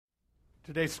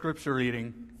Today's scripture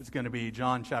reading is going to be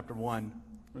John chapter 1.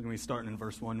 We're going to be starting in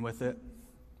verse 1 with it.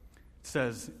 It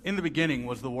says, "In the beginning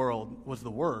was the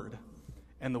Word,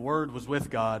 and the Word was with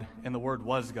God, and the Word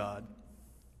was God.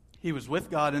 He was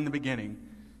with God in the beginning.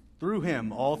 Through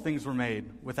him all things were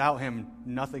made. Without him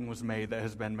nothing was made that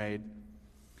has been made.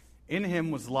 In him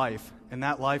was life, and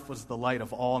that life was the light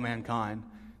of all mankind.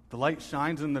 The light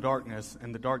shines in the darkness,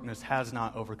 and the darkness has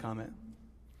not overcome it.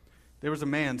 There was a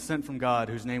man sent from God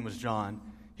whose name was John.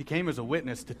 He came as a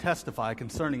witness to testify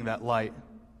concerning that light.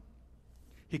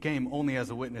 He came only as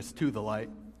a witness to the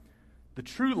light. The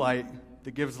true light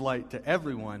that gives light to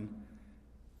everyone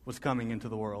was coming into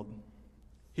the world.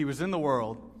 He was in the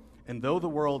world, and though the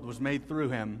world was made through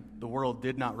him, the world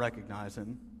did not recognize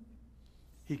him.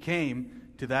 He came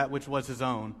to that which was his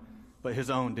own, but his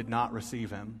own did not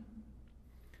receive him.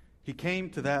 He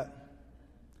came to that,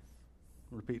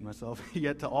 repeating myself,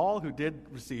 yet to all who did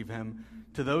receive him,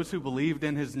 to those who believed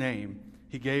in his name,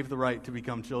 he gave the right to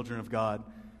become children of God,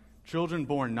 children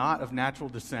born not of natural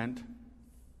descent,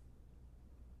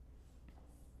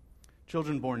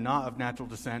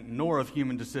 nor of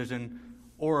human decision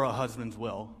or a husband's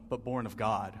will, but born of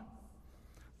God.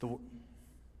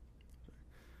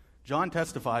 John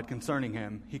testified concerning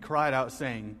him. He cried out,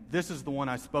 saying, 'This is the one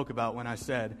I spoke about when I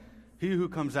said, He who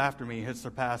comes after me has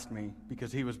surpassed me,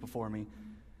 because he was before me.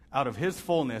 Out of his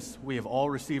fullness we have all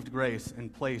received grace in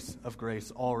place of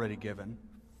grace already given.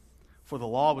 For the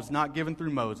law was not given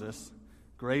through Moses.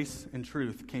 Grace and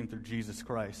truth came through Jesus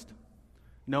Christ.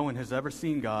 No one has ever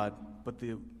seen God but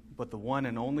the one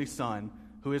and only Son,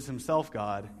 who is himself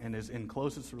God and is in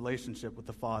closest relationship with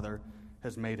the Father,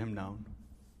 has made him known.'"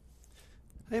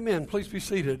 Amen. Please be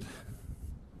seated.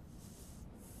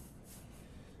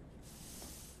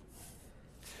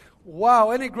 Wow,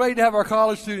 isn't it great to have our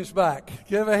college students back?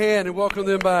 Give a hand and welcome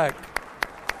them back.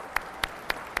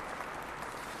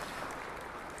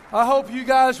 I hope you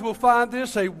guys will find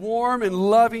this a warm and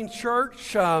loving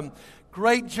church.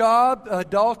 Great job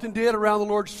Dalton did around the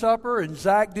Lord's Supper, and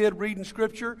Zach did reading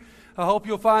Scripture. I hope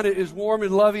you'll find it as warm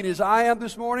and loving as I am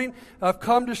this morning. I've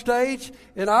come to stage,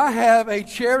 and I have a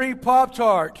cherry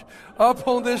Pop-Tart up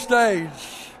on this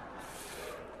stage.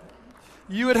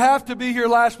 You would have to be here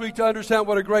last week to understand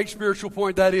what a great spiritual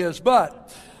point that is.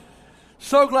 But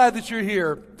so glad that you're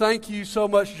here. Thank you so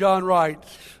much, John Wright.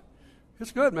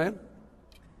 It's good, man.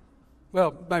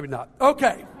 Well, maybe not.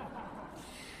 Okay.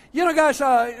 You know, guys,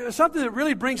 something that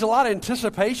really brings a lot of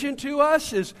anticipation to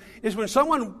us is when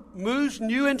someone moves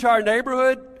new into our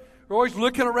neighborhood. We're always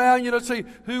looking around, to see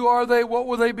who are they, what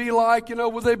will they be like,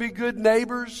 will they be good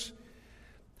neighbors?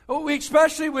 We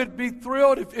especially would be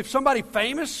thrilled if somebody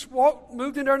famous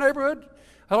moved into our neighborhood.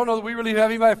 I don't know that we really have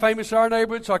anybody famous in our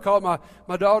neighborhood, so I called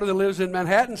my daughter that lives in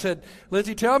Manhattan and said,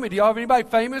 "Lindsay, tell me, do y'all have anybody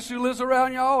famous who lives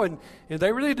around y'all?" And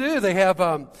they really do. They have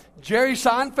Jerry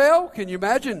Seinfeld. Can you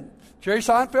imagine? Jerry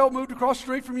Seinfeld moved across the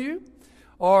street from you.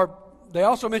 Or they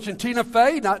also mentioned Tina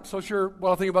Fey. Not so sure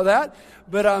what I think about that.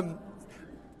 But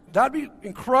that'd be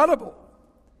incredible.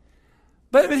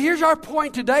 But here's our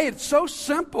point today. It's so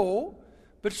simple,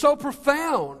 but so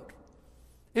profound,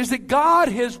 is that God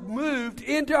has moved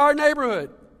into our neighborhood.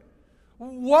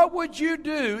 What would you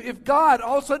do if God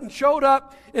all of a sudden showed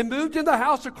up and moved in the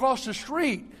house across the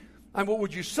street? And what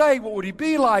would you say? What would he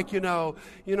be like,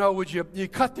 Would you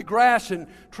cut the grass and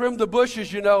trim the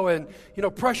bushes, and,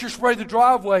 pressure spray the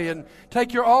driveway and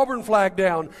take your Auburn flag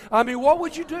down? I mean, what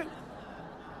would you do?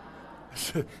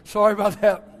 Sorry about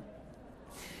that.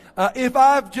 If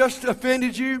I've just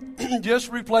offended you, just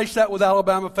replace that with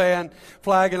Alabama fan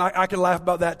flag, and I can laugh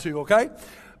about that too, okay?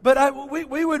 But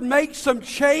we would make some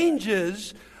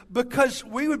changes because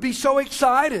we would be so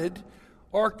excited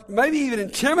or maybe even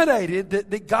intimidated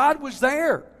that God was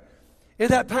there. In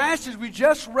that passage we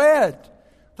just read,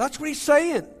 that's what he's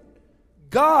saying.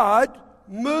 God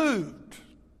moved.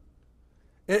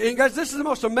 And guys, this is the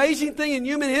most amazing thing in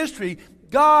human history.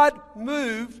 God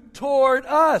moved toward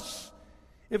us.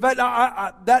 In fact,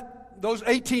 those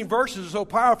 18 verses are so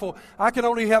powerful, I can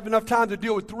only have enough time to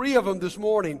deal with 3 of them this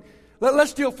morning.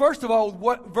 Let's deal first of all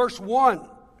with verse 1.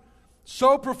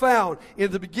 So profound.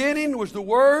 In the beginning was the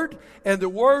Word, and the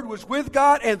Word was with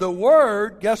God, and the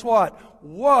Word, guess what?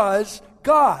 Was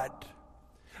God.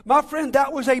 My friend,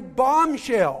 that was a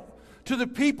bombshell to the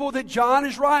people that John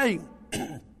is writing.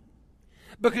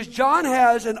 Because John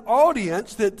has an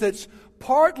audience that's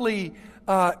partly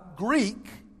Greek,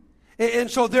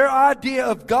 and so their idea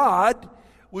of God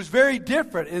was very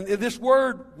different. And this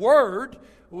word,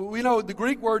 we know the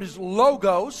Greek word is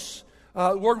logos,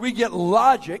 the word we get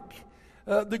logic.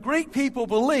 The Greek people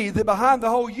believed that behind the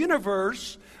whole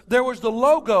universe, there was the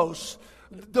logos,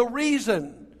 the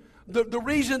reason, the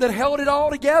reason that held it all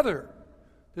together.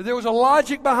 That there was a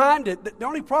logic behind it. The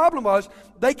only problem was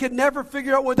they could never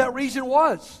figure out what that reason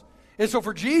was. And so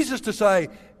for Jesus to say,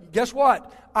 guess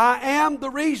what? I am the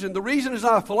reason. The reason is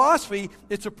not a philosophy.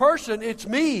 It's a person. It's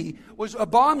me. Was a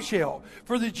bombshell.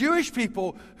 For the Jewish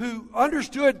people who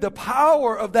understood the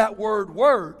power of that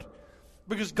word.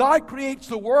 Because God creates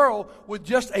the world with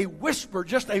just a whisper,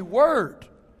 just a word.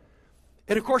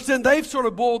 And of course, then they've sort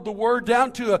of boiled the word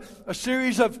down to a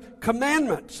series of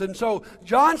commandments. And so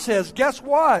John says, guess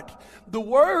what? The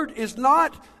word is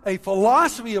not a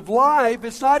philosophy of life.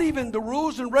 It's not even the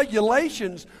rules and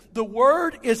regulations. The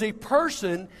word is a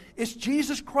person. It's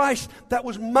Jesus Christ. That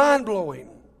was mind-blowing.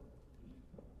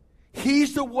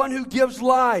 He's the one who gives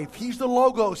life. He's the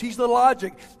logos. He's the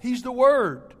logic. He's the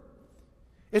word.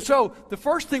 And so the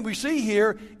first thing we see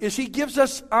here is he gives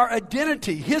us our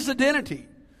identity, his identity.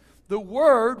 The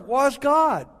Word was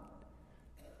God.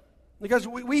 Because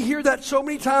we hear that so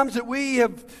many times that we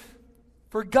have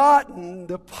forgotten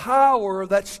the power of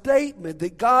that statement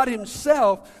that God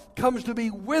himself comes to be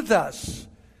with us.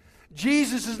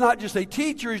 Jesus is not just a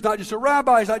teacher. He's not just a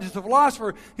rabbi. He's not just a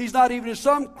philosopher. He's not even, as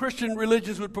some Christian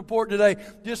religions would purport today,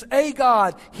 just a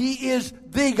God. He is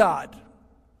the God.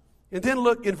 And then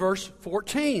look in verse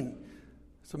 14.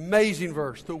 It's an amazing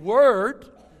verse. The Word,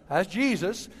 as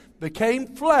Jesus, became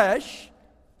flesh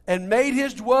and made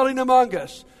his dwelling among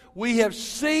us. We have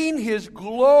seen his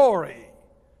glory,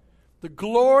 the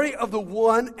glory of the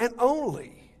one and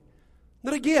only.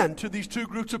 But again, to these two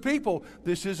groups of people,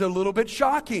 this is a little bit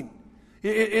shocking.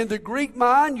 In the Greek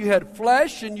mind, you had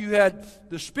flesh and you had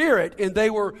the spirit, and they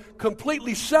were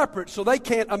completely separate, so they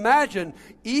can't imagine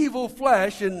evil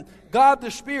flesh and God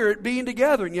the Spirit being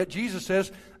together. And yet Jesus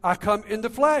says, I come in the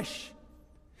flesh.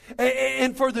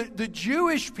 And for the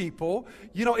Jewish people,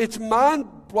 it's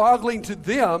mind-boggling to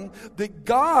them that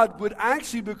God would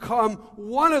actually become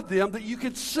one of them that you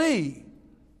could see.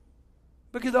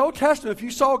 Because in the Old Testament, if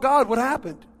you saw God, what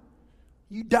happened?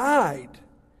 You died.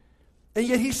 And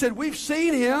yet he said, we've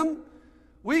seen him.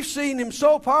 We've seen him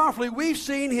so powerfully. We've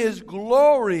seen his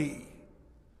glory.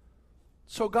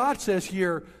 So God says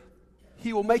here,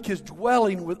 he will make his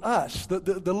dwelling with us.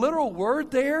 The literal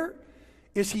word there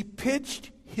is he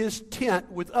pitched his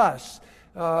tent with us.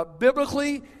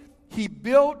 Biblically, he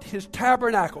built his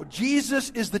tabernacle. Jesus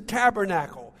is the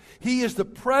tabernacle. He is the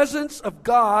presence of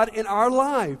God in our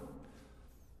life.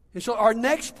 And so our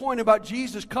next point about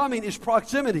Jesus coming is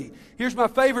proximity. Here's my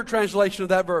favorite translation of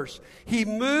that verse. He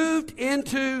moved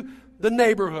into the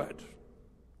neighborhood.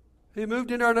 He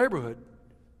moved into our neighborhood.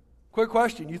 Quick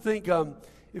question. You think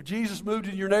if Jesus moved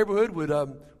into your neighborhood, would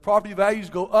property values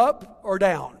go up or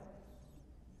down?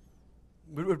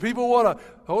 Would people want to,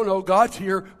 oh no, God's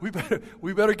here. We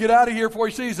better get out of here before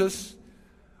he sees us.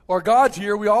 Or God's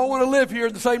here. We all want to live here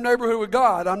in the same neighborhood with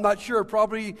God. I'm not sure.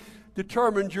 Probably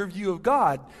determines your view of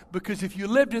God. Because if you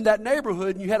lived in that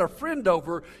neighborhood and you had a friend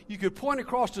over, you could point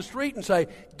across the street and say,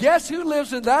 guess who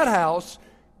lives in that house?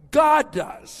 God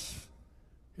does.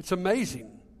 It's amazing.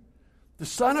 The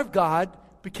Son of God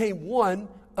became one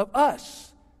of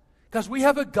us. Because we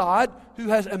have a God who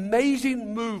has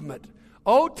amazing movement.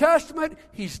 Old Testament,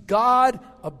 he's God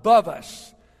above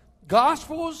us.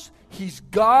 Gospels, he's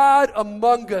God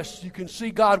among us. You can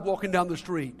see God walking down the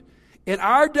street. In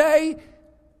our day,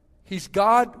 he's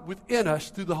God within us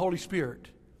through the Holy Spirit.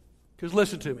 Because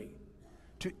listen to me.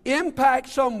 To impact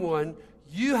someone,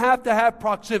 you have to have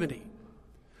proximity.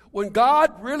 When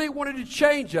God really wanted to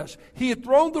change us, he had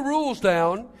thrown the rules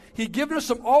down. He'd given us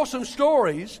some awesome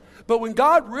stories. But when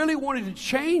God really wanted to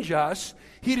change us,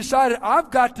 he decided, I've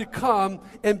got to come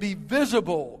and be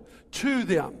visible to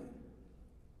them.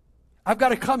 I've got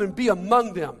to come and be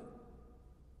among them.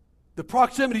 The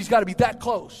proximity's got to be that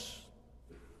close.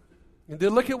 And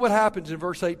then look at what happens in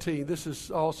verse 18. This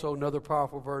is also another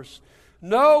powerful verse.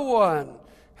 No one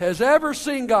has ever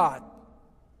seen God,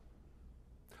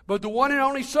 but the one and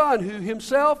only Son, who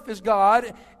himself is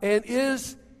God and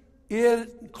is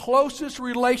in closest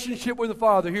relationship with the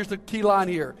Father. Here's the key line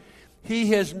here.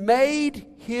 He has made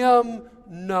him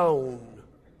known.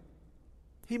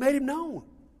 He made him known.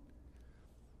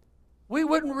 We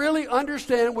wouldn't really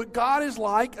understand what God is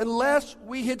like unless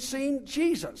we had seen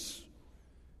Jesus.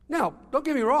 Now, don't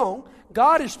get me wrong.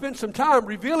 God has spent some time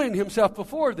revealing himself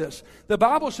before this. The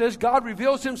Bible says God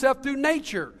reveals himself through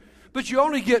nature. But you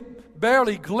only get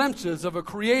barely glimpses of a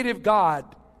creative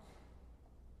God.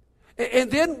 And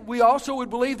then we also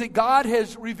would believe that God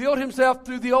has revealed himself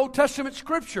through the Old Testament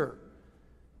Scripture.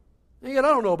 And yet, I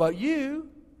don't know about you,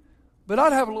 but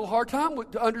I'd have a little hard time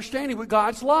with understanding what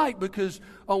God's like, because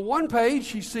on one page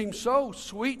he seems so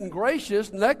sweet and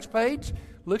gracious. Next page,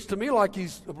 a Looks to me like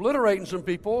he's obliterating some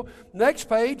people. Next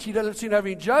page, he doesn't seem to have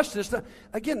any justice.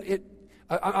 Again,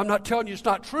 I'm not telling you it's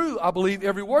not true. I believe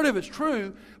every word of it's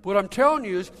true. But what I'm telling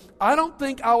you is I don't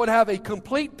think I would have a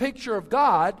complete picture of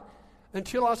God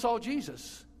until I saw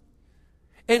Jesus.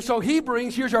 And so he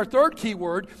brings, here's our third key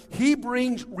word, he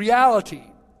brings reality.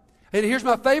 And here's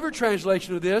my favorite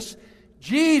translation of this.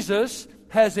 Jesus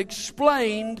has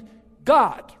explained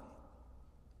God.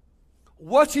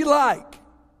 What's he like?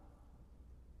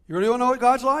 You really want to know what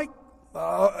God's like?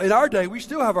 In our day, we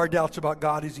still have our doubts about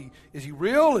God. Is he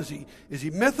real? Is he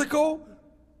mythical?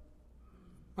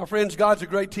 My friends, God's a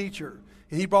great teacher.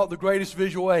 And he brought the greatest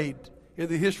visual aid in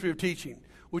the history of teaching,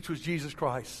 which was Jesus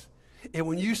Christ. And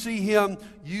when you see him,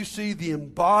 you see the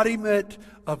embodiment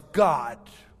of God.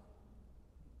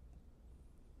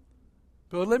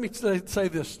 But let me say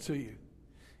this to you.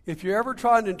 If you're ever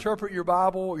trying to interpret your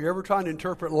Bible, or you're ever trying to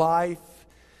interpret life,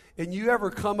 and you ever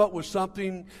come up with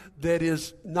something that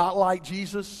is not like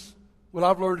Jesus, what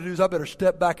I've learned to do is I better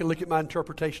step back and look at my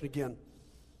interpretation again.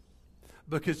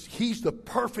 Because he's the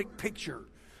perfect picture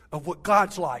of what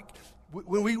God's like.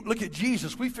 When we look at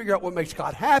Jesus, we figure out what makes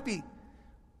God happy.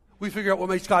 We figure out what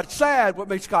makes God sad, what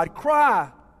makes God cry,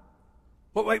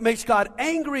 what makes God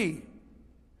angry.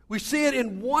 We see it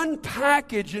in one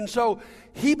package, and so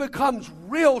he becomes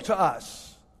real to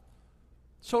us.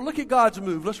 So look at God's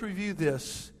move. Let's review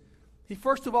this.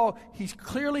 First of all, he's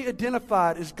clearly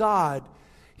identified as God.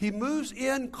 He moves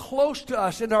in close to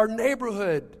us in our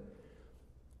neighborhood.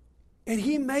 And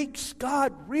he makes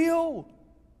God real.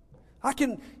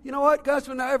 You know what, guys,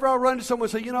 whenever I run to someone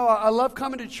and say, I love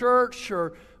coming to church,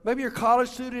 or maybe you're a college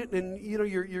student and,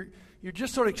 you're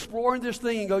just sort of exploring this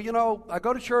thing and go, I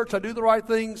go to church, I do the right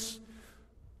things,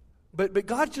 but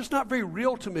God's just not very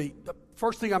real to me. The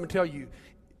first thing I'm going to tell you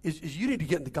is you need to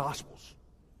get in the Gospels.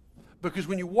 Because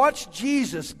when you watch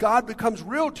Jesus, God becomes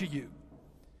real to you.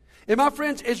 And my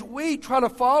friends, as we try to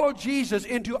follow Jesus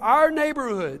into our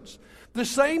neighborhoods, the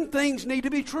same things need to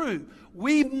be true.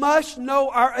 We must know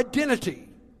our identity.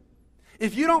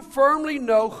 If you don't firmly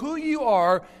know who you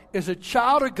are as a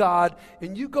child of God,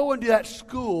 and you go into that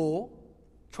school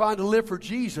trying to live for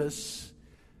Jesus,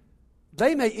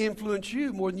 they may influence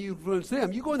you more than you influence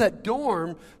them. You go in that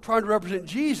dorm trying to represent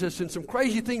Jesus, and some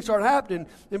crazy things start happening,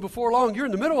 and before long, you're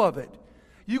in the middle of it.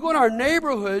 You go in our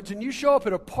neighborhoods, and you show up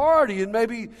at a party, and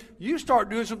maybe you start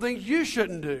doing some things you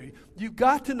shouldn't do. You've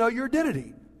got to know your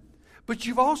identity. But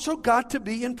you've also got to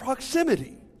be in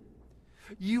proximity.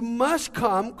 You must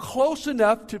come close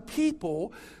enough to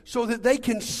people so that they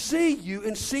can see you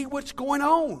and see what's going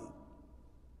on.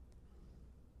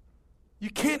 You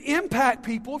can't impact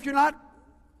people if you're not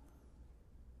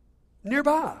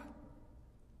nearby.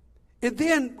 And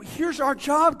then, here's our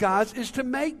job, guys, is to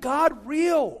make God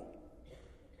real.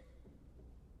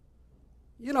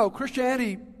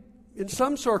 Christianity, in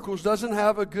some circles, doesn't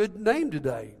have a good name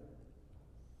today.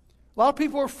 A lot of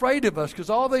people are afraid of us because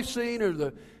all they've seen are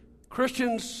the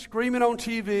Christians screaming on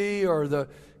TV or the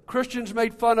Christians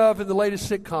made fun of in the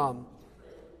latest sitcom.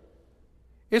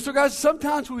 And so, guys,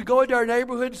 sometimes when we go into our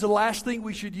neighborhoods, the last thing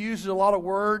we should use is a lot of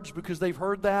words because they've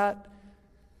heard that.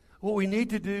 What we need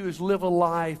to do is live a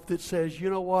life that says, you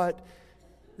know what?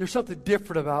 There's something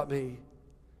different about me.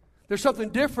 There's something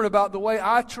different about the way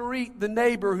I treat the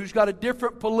neighbor who's got a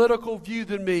different political view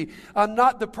than me. I'm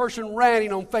not the person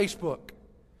ranting on Facebook.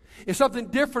 It's something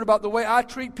different about the way I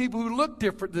treat people who look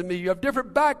different than me, who have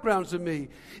different backgrounds than me.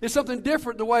 It's something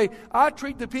different the way I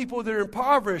treat the people that are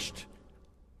impoverished.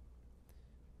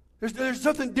 There's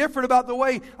something different about the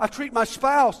way I treat my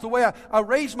spouse, the way I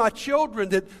raise my children,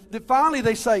 that finally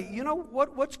they say,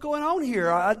 what's going on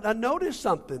here? I noticed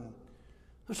something.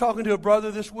 I was talking to a brother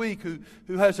this week who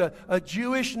has a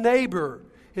Jewish neighbor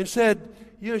and said,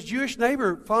 his Jewish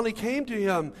neighbor finally came to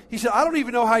him. He said, I don't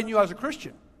even know how he knew I was a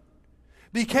Christian.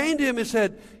 But he came to him and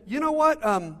said, you know what?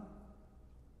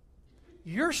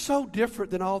 You're so different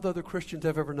than all the other Christians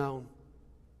I've ever known.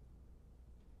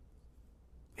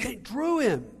 And it drew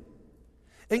him.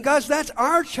 And guys, that's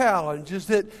our challenge, is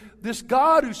that this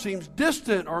God who seems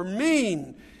distant or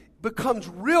mean becomes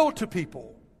real to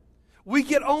people. We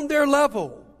get on their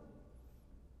level.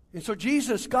 And so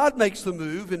God makes the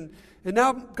move, and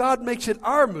now God makes it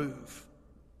our move.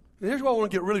 And here's why I want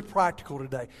to get really practical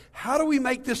today. How do we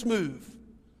make this move?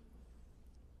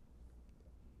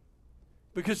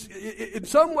 Because in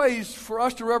some ways, for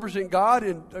us to represent God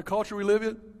in a culture we live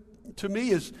in, to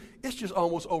me, it's just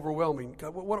almost overwhelming.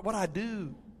 God, what do I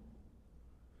do?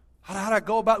 How do I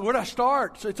go about it? Where do I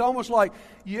start? So it's almost like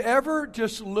you ever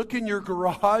just look in your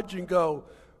garage and go,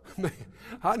 man,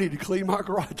 I need to clean my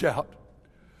garage out.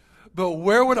 But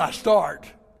where would I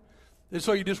start? And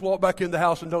so you just walk back in the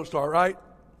house and don't start, right?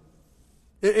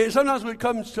 Sometimes when it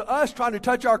comes to us trying to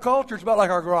touch our culture, it's about like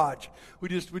our garage. We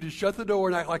just shut the door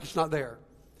and act like it's not there.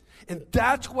 And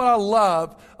that's what I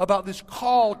love about this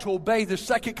call to obey the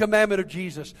second commandment of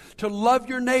Jesus, to love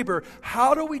your neighbor.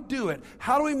 How do we do it?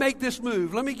 How do we make this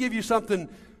move? Let me give you something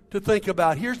to think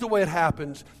about. Here's the way it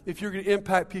happens if you're going to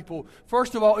impact people.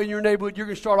 First of all, in your neighborhood, you're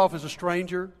going to start off as a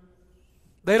stranger.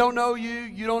 They don't know you.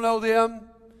 You don't know them.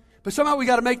 But somehow we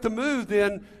got to make the move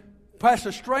then past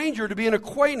a stranger to be an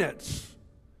acquaintance.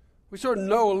 We sort of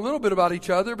know a little bit about each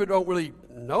other, but don't really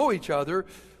know each other.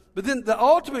 But then the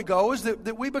ultimate goal is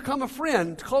that we become a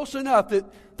friend close enough that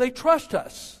they trust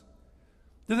us.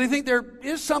 That they think there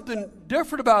is something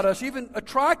different about us, even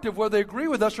attractive, whether they agree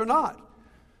with us or not.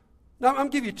 Now, I'm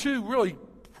going to give you two really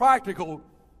practical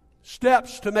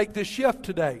steps to make this shift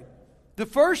today. The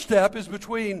first step is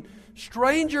between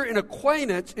stranger and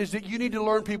acquaintance is that you need to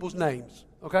learn people's names,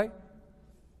 okay?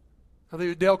 I think it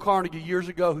was Dale Carnegie years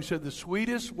ago who said the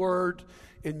sweetest word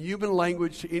in human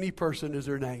language to any person is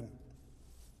their name.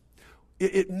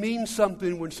 It means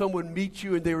something when someone meets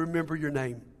you and they remember your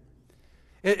name.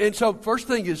 And so first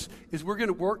thing is we're going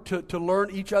to work to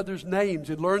learn each other's names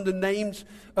and learn the names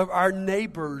of our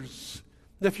neighbors.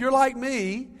 Now, if you're like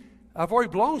me, I've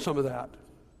already blown some of that.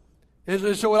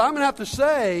 And so what I'm going to have to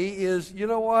say is, you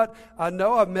know what? I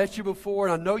know I've met you before,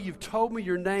 and I know you've told me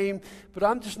your name, but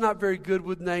I'm just not very good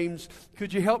with names.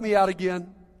 Could you help me out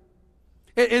again?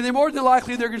 And then more than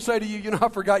likely, they're going to say to you, you know, I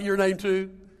forgot your name too.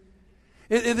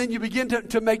 And then you begin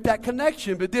to make that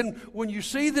connection. But then when you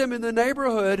see them in the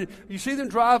neighborhood, you see them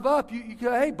drive up, you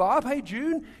go, hey, Bob, hey,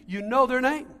 June, you know their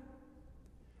name.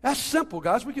 That's simple,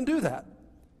 guys. We can do that.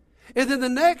 And then the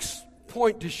next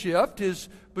point to shift is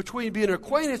between being an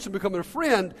acquaintance and becoming a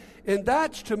friend, and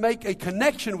that's to make a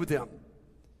connection with them.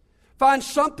 Find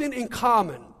something in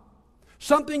common,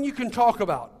 something you can talk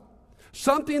about,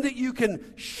 something that you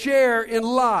can share in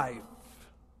life.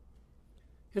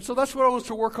 And so that's what I want us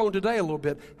to work on today a little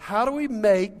bit. How do we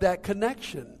make that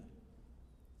connection?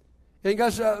 And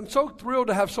guys, I'm so thrilled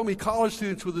to have so many college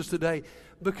students with us today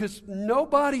because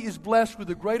nobody is blessed with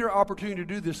a greater opportunity to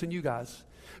do this than you guys.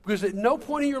 Because at no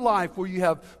point in your life where you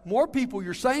have more people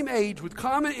your same age with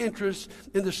common interests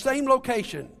in the same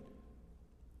location.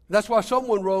 That's why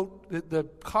someone wrote that the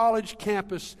college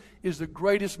campus is the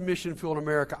greatest mission field in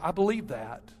America. I believe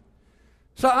that.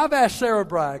 So I've asked Sarah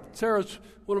Bragg. Sarah's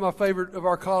one of my favorite of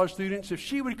our college students. If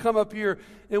she would come up here,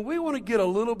 and we want to get a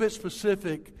little bit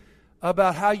specific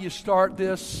about how you start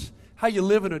this, how you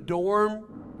live in a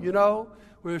dorm, you know,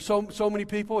 where there's so many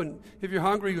people. And if you're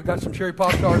hungry, we've got some cherry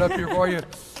Pop-Tart up here for you.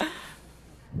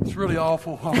 It's really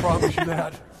awful, I promise you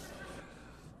that. It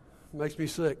makes me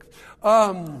sick.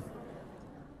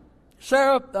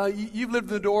 Sarah, you've lived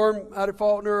in the dorm out at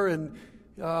Faulkner, and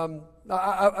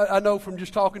I know from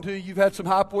just talking to you, you've had some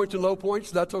high points and low points.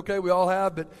 That's okay, we all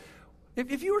have. But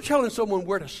if you were telling someone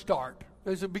where to start,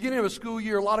 it's the beginning of a school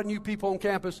year, a lot of new people on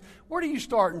campus, where do you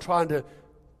start in trying to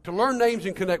learn names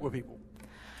and connect with people?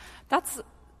 That's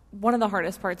one of the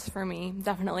hardest parts for me,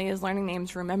 definitely, is learning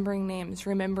names,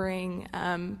 remembering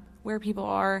where people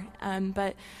are.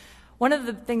 But one of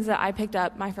the things that I picked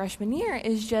up my freshman year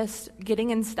is just getting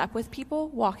in step with people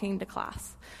walking to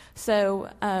class. So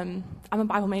I'm a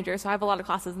Bible major, so I have a lot of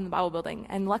classes in the Bible building,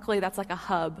 and luckily that's like a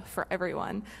hub for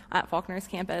everyone at Faulkner's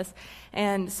campus.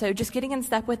 And so just getting in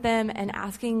step with them and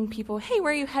asking people, hey,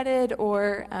 where are you headed?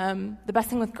 Or the best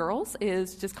thing with girls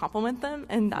is just compliment them,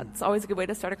 and that's always a good way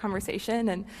to start a conversation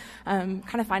and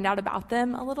kind of find out about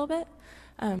them a little bit.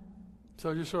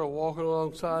 So just sort of walking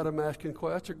alongside them, asking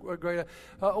questions. That's a great.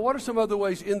 What are some other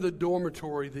ways in the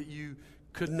dormitory that you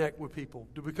connect with people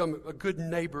to become a good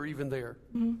neighbor even there?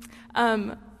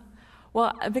 Mm-hmm.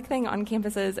 Well, a big thing on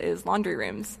campuses is laundry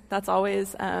rooms. That's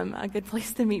always a good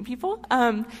place to meet people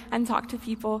and talk to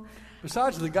people.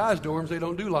 Besides the guys' dorms, they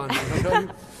don't do laundry, okay?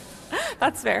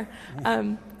 That's fair.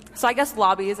 So I guess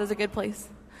lobbies is a good place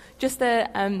just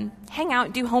to hang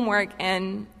out, do homework,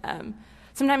 and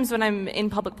sometimes when I'm in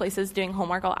public places doing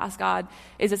homework, I'll ask God,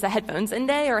 is this a headphones in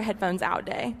day or a headphones out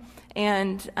day?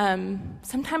 And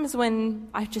sometimes when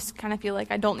I just kind of feel like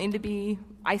I don't need to be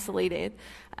isolated,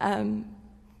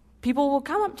 people will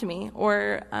come up to me,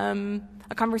 or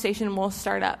a conversation will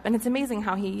start up. And it's amazing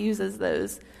how he uses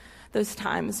those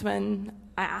times when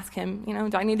I ask him, you know,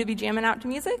 do I need to be jamming out to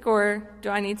music, or do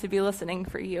I need to be listening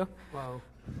for you? Wow.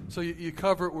 So you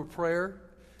cover it with prayer?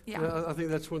 Yeah. I think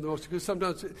that's one of the most, because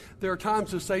sometimes there are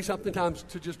times to say something, times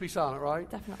to just be silent, right?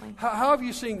 Definitely. How have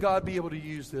you seen God be able to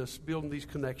use this, building these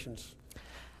connections?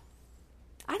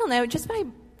 I don't know, just by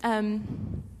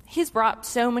He's brought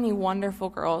so many wonderful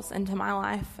girls into my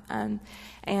life.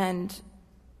 And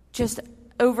just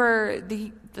over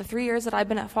the 3 years that I've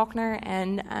been at Faulkner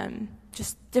and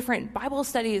just different Bible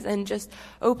studies and just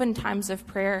open times of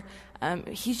prayer,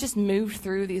 he's just moved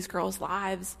through these girls'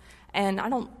 lives. And I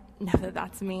don't know that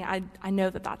that's me. I know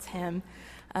that that's him.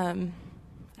 I don't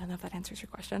know if that answers your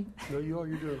question. No, you are.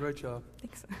 You're doing a great job.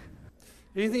 Thanks.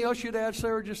 Anything else you'd add,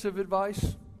 Sarah, just of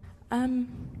advice?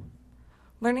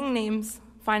 Learning names,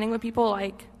 finding what people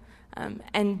like,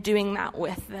 and doing that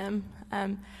with them.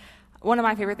 One of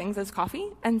my favorite things is coffee,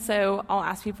 and so I'll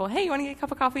ask people, hey, you want to get a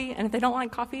cup of coffee? And if they don't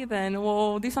like coffee, then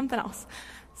we'll do something else.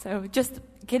 So just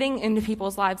getting into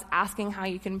people's lives, asking how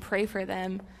you can pray for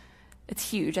them, it's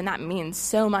huge, and that means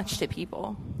so much to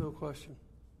people. No question.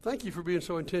 Thank you for being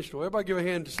so intentional. Everybody give a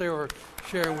hand to Sarah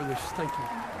sharing with us. Thank you.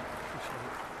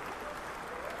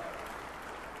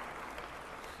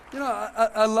 You know,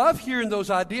 I love hearing those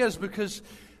ideas because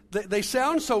they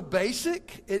sound so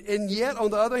basic, and yet,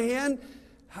 on the other hand,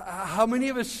 how many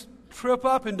of us trip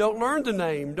up and don't learn the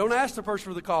name, don't ask the person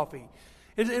for the coffee?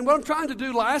 And what I'm trying to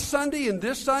do last Sunday and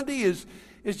this Sunday is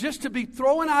just to be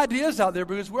throwing ideas out there,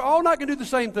 because we're all not going to do the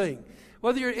same thing.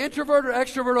 Whether you're an introvert or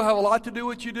extrovert will have a lot to do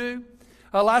what you do.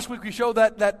 Last week we showed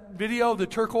that video of the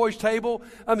turquoise table.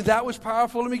 I mean, that was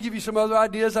powerful. Let me give you some other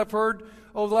ideas I've heard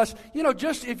over the last,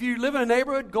 just if you live in a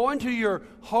neighborhood, going to your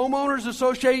homeowners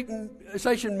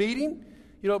association meeting.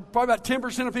 Probably about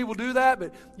 10% of people do that,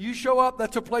 but you show up,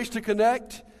 that's a place to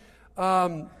connect.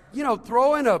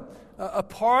 Throw in a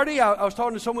party. I was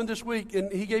talking to someone this week, and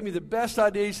he gave me the best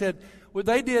idea. He said what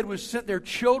they did was sent their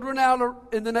children out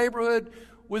in the neighborhood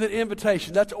with an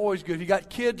invitation. That's always good. If you got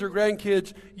kids or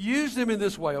grandkids, use them in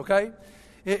this way, okay?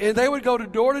 And they would go to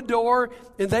door,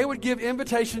 and they would give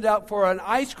invitations out for an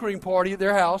ice cream party at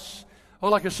their house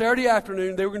on like a Saturday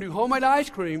afternoon. They were going to do homemade ice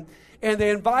cream, and they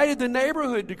invited the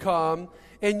neighborhood to come,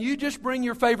 and you just bring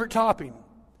your favorite topping.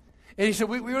 And he said,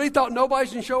 we really thought nobody's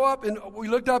going to show up, and we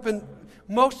looked up, and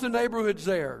most of the neighborhood's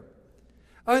there.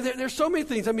 I mean, there's so many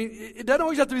things. I mean, it doesn't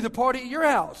always have to be the party at your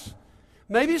house.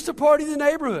 Maybe it's the party in the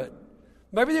neighborhood.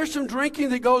 Maybe there's some drinking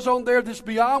that goes on there that's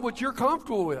beyond what you're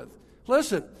comfortable with.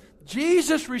 Listen,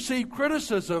 Jesus received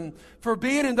criticism for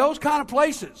being in those kind of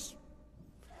places.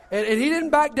 And he didn't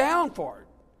back down for it.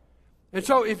 And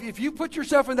so if you put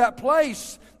yourself in that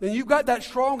place, then you've got that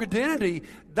strong identity,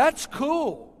 that's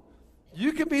cool.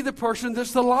 You can be the person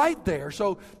that's the light there.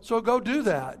 So go do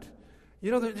that.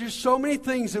 There's so many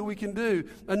things that we can do.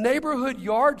 A neighborhood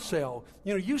yard sale.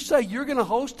 You say you're going to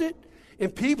host it,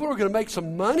 and people are going to make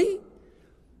some money.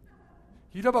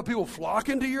 You talk about people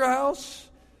flocking to your house.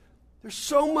 There's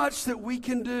so much that we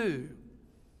can do.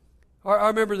 I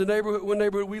remember one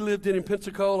neighborhood we lived in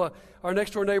Pensacola. Our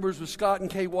next door neighbors was Scott and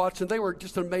Kay Watson. They were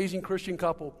just an amazing Christian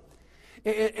couple.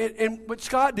 And what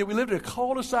Scott did, we lived in a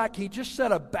cul-de-sac. He just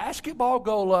set a basketball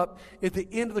goal up at the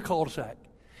end of the cul-de-sac.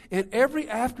 And every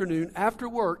afternoon after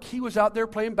work, he was out there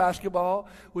playing basketball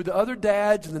with the other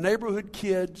dads and the neighborhood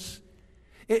kids.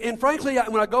 And frankly,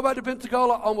 when I go back to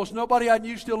Pensacola, almost nobody I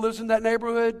knew still lives in that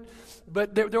neighborhood.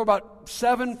 But there were about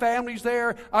 7 families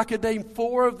there. I could name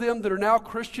 4 of them that are now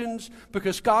Christians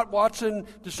because Scott Watson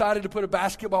decided to put a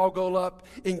basketball goal up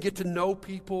and get to know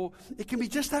people. It can be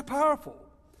just that powerful.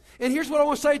 And here's what I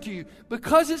want to say to you.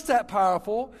 Because it's that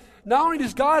powerful, not only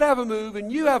does God have a move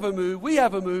and you have a move, we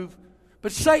have a move,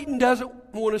 but Satan doesn't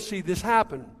want to see this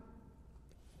happen.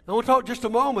 I want to talk just a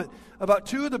moment about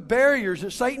 2 of the barriers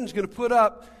that Satan's going to put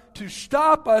up to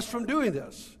stop us from doing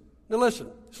this. Now listen,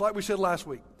 it's like we said last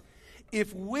week.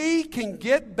 If we can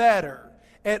get better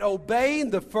at obeying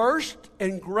the first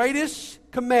and greatest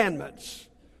commandments,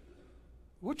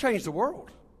 we'll change the world.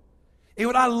 And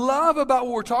what I love about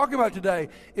what we're talking about today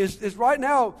is right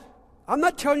now, I'm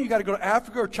not telling you got to go to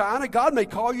Africa or China. God may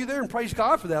call you there, and praise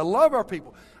God for that. I love our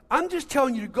people. I'm just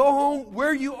telling you to go home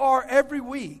where you are every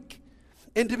week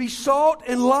and to be salt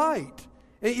and light.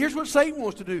 And here's what Satan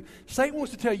wants to do. Satan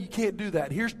wants to tell you can't do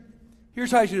that. Here's how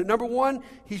he's going to do it. Number one,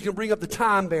 he's going to bring up the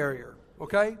time barrier,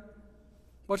 okay?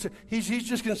 He's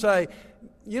just going to say,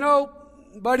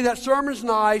 buddy, that sermon's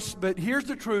nice, but here's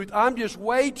the truth. I'm just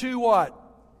way too what?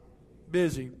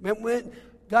 Busy.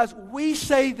 Guys, we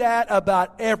say that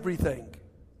about everything.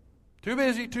 Too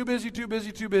busy, too busy, too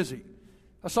busy, too busy.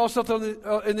 I saw something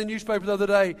in the newspaper the other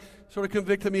day sort of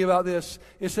convicted me about this.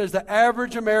 It says the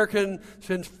average American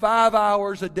spends 5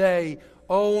 hours a day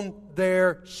on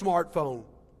their smartphone.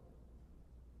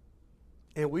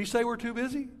 And we say we're too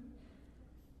busy?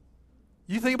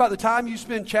 You think about the time you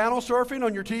spend channel surfing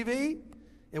on your TV,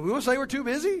 and we want to say we're too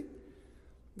busy?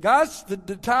 Guys,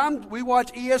 the time we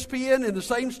watch ESPN and the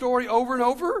same story over and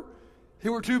over,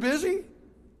 we're too busy?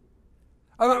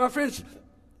 My friends,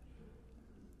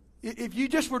 if you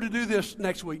just were to do this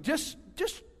next week, just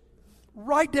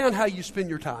write down how you spend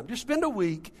your time. Just spend a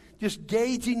week just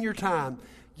gauging your time.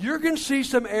 You're going to see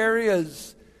some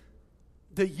areas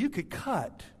that you could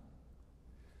cut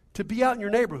to be out in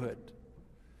your neighborhood.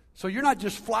 So you're not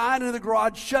just flying into the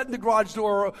garage, shutting the garage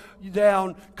door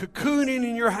down, cocooning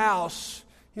in your house.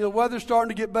 You know, weather's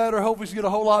starting to get better. Hopefully it's going to get a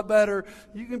whole lot better.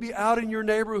 You can be out in your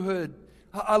neighborhood.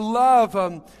 I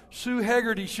love Sue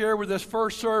Hegarty shared with us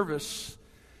first service.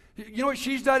 You know what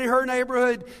she's done in her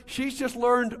neighborhood? She's just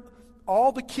learned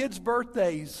all the kids'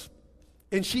 birthdays,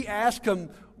 and she asked them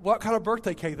what kind of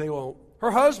birthday cake they want.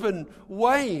 Her husband,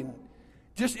 Wayne,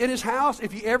 just in his house,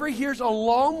 if he ever hears a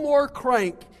lawnmower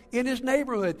crank in his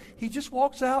neighborhood, he just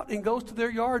walks out and goes to their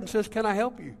yard and says, "Can I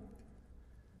help you?"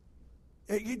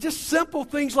 Just simple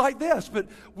things like this. But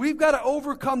we've got to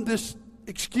overcome this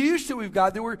excuse that we've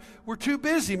got that we're too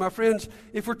busy, my friends.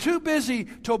 If we're too busy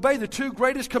to obey the two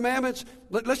greatest commandments,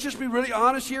 let's just be really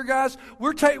honest here, guys.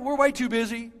 We're way too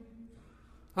busy.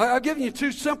 I've given you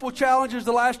two simple challenges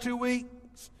the last 2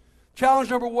 weeks. Challenge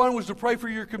number 1 was to pray for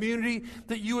your community,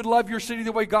 that you would love your city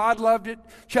the way God loved it.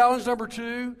 Challenge number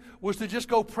 2 was to just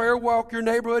go prayer walk your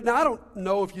neighborhood. Now, I don't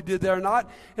know if you did that or not,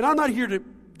 and I'm not here to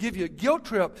give you a guilt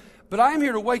trip, but I am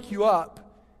here to wake you up.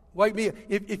 Wake me up.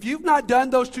 If you've not done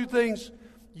those two things,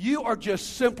 you are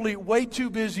just simply way too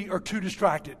busy or too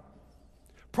distracted.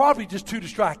 Probably just too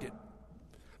distracted.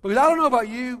 Because I don't know about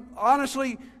you,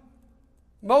 honestly,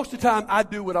 most of the time I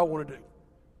do what I want to do.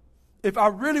 If I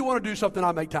really want to do something,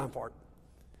 I make time for it.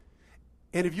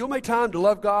 And if you'll make time to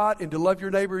love God and to love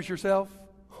your neighbor as yourself,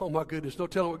 oh my goodness, no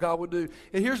telling what God would do.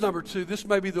 And here's number 2. This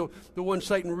may be the one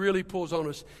Satan really pulls on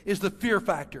us, is the fear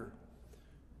factor.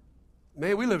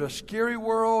 Man, we live in a scary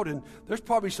world, and there's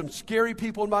probably some scary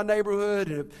people in my neighborhood,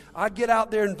 and if I get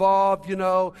out there involved, you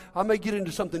know, I may get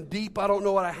into something deep I don't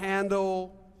know how to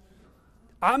handle.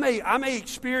 I may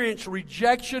experience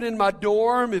rejection in my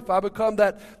dorm if I become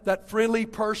that friendly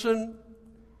person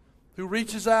who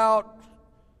reaches out.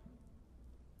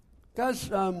 Guys,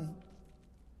 the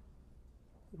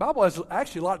Bible has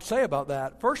actually a lot to say about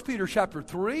that. 1 Peter chapter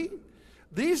 3,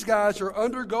 these guys are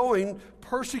undergoing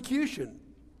persecution.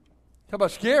 How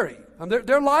about scary?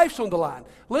 Their life's on the line.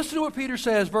 Listen to what Peter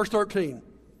says, verse 13.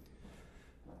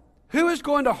 Who is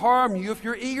going to harm you if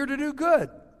you're eager to do good?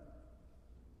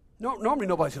 No, normally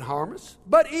nobody's going to harm us.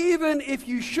 But even if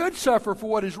you should suffer for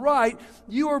what is right,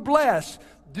 you are blessed.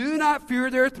 Do not fear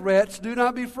their threats. Do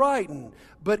not be frightened.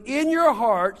 But in your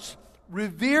hearts,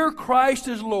 revere Christ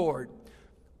as Lord.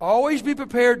 Always be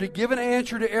prepared to give an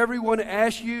answer to everyone who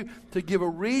asks you to give a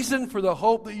reason for the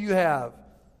hope that you have.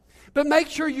 But make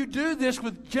sure you do this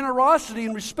with generosity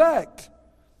and respect,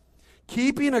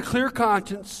 keeping a clear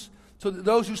conscience so that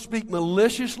those who speak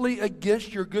maliciously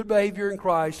against your good behavior in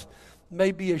Christ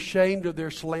may be ashamed of their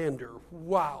slander.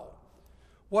 Wow.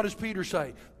 What does Peter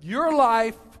say? Your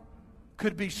life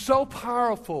could be so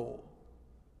powerful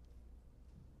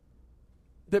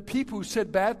that people who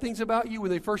said bad things about you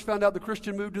when they first found out the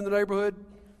Christian moved in the neighborhood,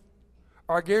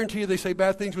 or I guarantee you they say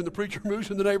bad things when the preacher moves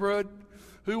in the neighborhood.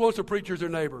 Who wants a preacher as their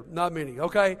neighbor? Not many,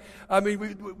 okay? I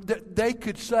mean, they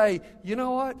could say, you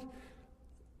know what?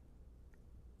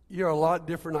 You're a lot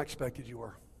different than I expected you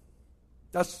were.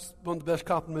 That's one of the best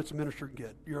compliments a minister can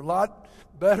get. You're a lot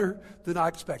better than I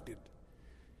expected.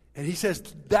 And he says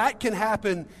that can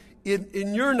happen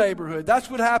in your neighborhood. That's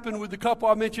what happened with the couple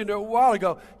I mentioned a while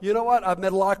ago. You know what? I've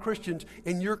met a lot of Christians,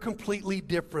 and you're completely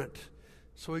different.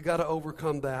 So we got to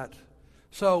overcome that.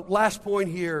 So last point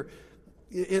here,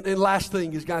 and last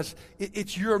thing is, guys,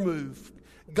 it's your move.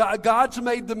 God's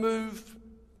made the move.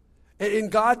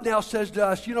 And God now says to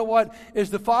us, you know what? As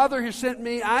the Father has sent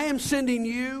me, I am sending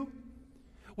you.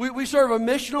 We serve a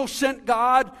missional sent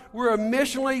God. We're a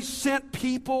missionally sent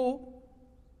people.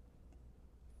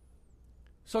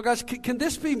 So guys, can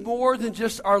this be more than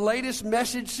just our latest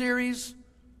message series?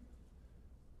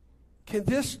 Can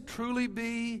this truly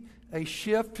be a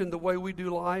shift in the way we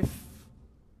do life?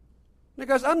 Now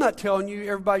guys, I'm not telling you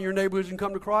everybody in your neighborhood can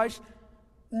come to Christ.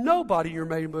 Nobody in your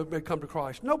neighborhood may come to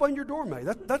Christ. Nobody in your dorm may.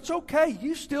 That's okay.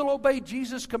 You still obey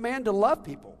Jesus' command to love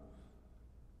people.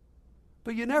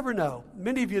 But you never know.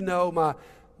 Many of you know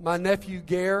my nephew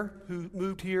Gare, who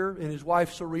moved here, and his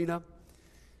wife Serena.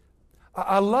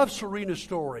 I love Serena's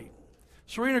story.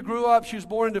 Serena grew up. She was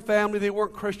born into a family. They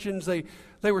weren't Christians.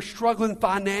 They were struggling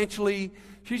financially.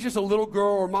 She's just a little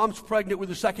girl. Her mom's pregnant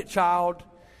with a second child.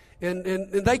 And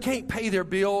they can't pay their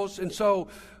bills. And so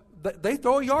they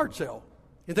throw a yard sale.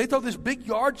 And they throw this big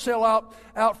yard sale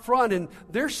out front. And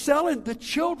they're selling the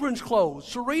children's clothes,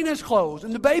 Serena's clothes,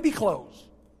 and the baby clothes.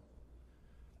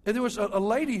 And there was a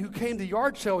lady who came to the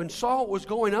yard sale and saw what was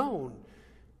going on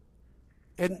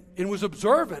and was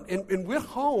observant and went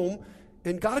home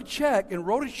and got a check and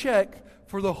wrote a check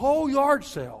for the whole yard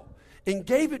sale and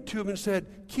gave it to him and said,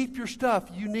 keep your stuff,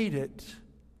 you need it.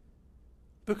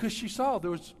 Because she saw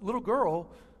there was a little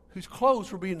girl whose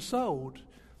clothes were being sold.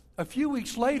 A few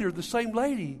weeks later, the same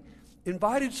lady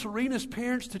invited Serena's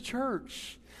parents to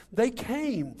church. They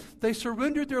came. They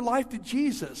surrendered their life to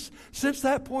Jesus. Since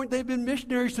that point, they've been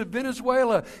missionaries to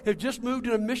Venezuela, have just moved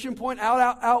to a mission point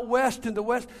out west in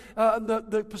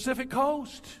the Pacific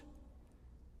coast.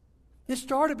 It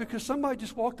started because somebody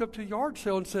just walked up to a yard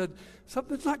sale and said,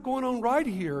 something's not going on right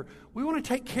here. We want to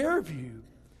take care of you.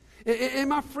 And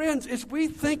my friends, as we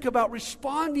think about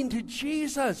responding to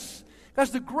Jesus,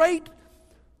 guys, the great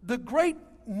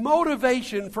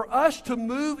motivation for us to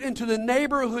move into the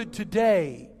neighborhood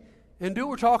today and do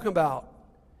what we're talking about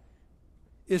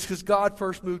is because God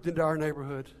first moved into our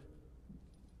neighborhood.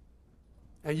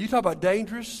 And you talk about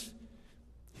dangerous,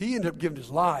 He ended up giving His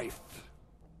life.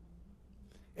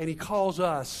 And He calls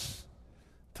us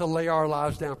to lay our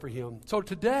lives down for Him. So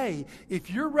today,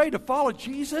 if you're ready to follow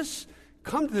Jesus,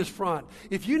 come to this front.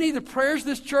 If you need the prayers of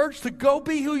this church to go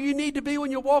be who you need to be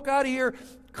when you walk out of here,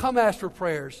 come ask for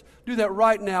prayers. Do that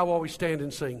right now while we stand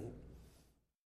and sing.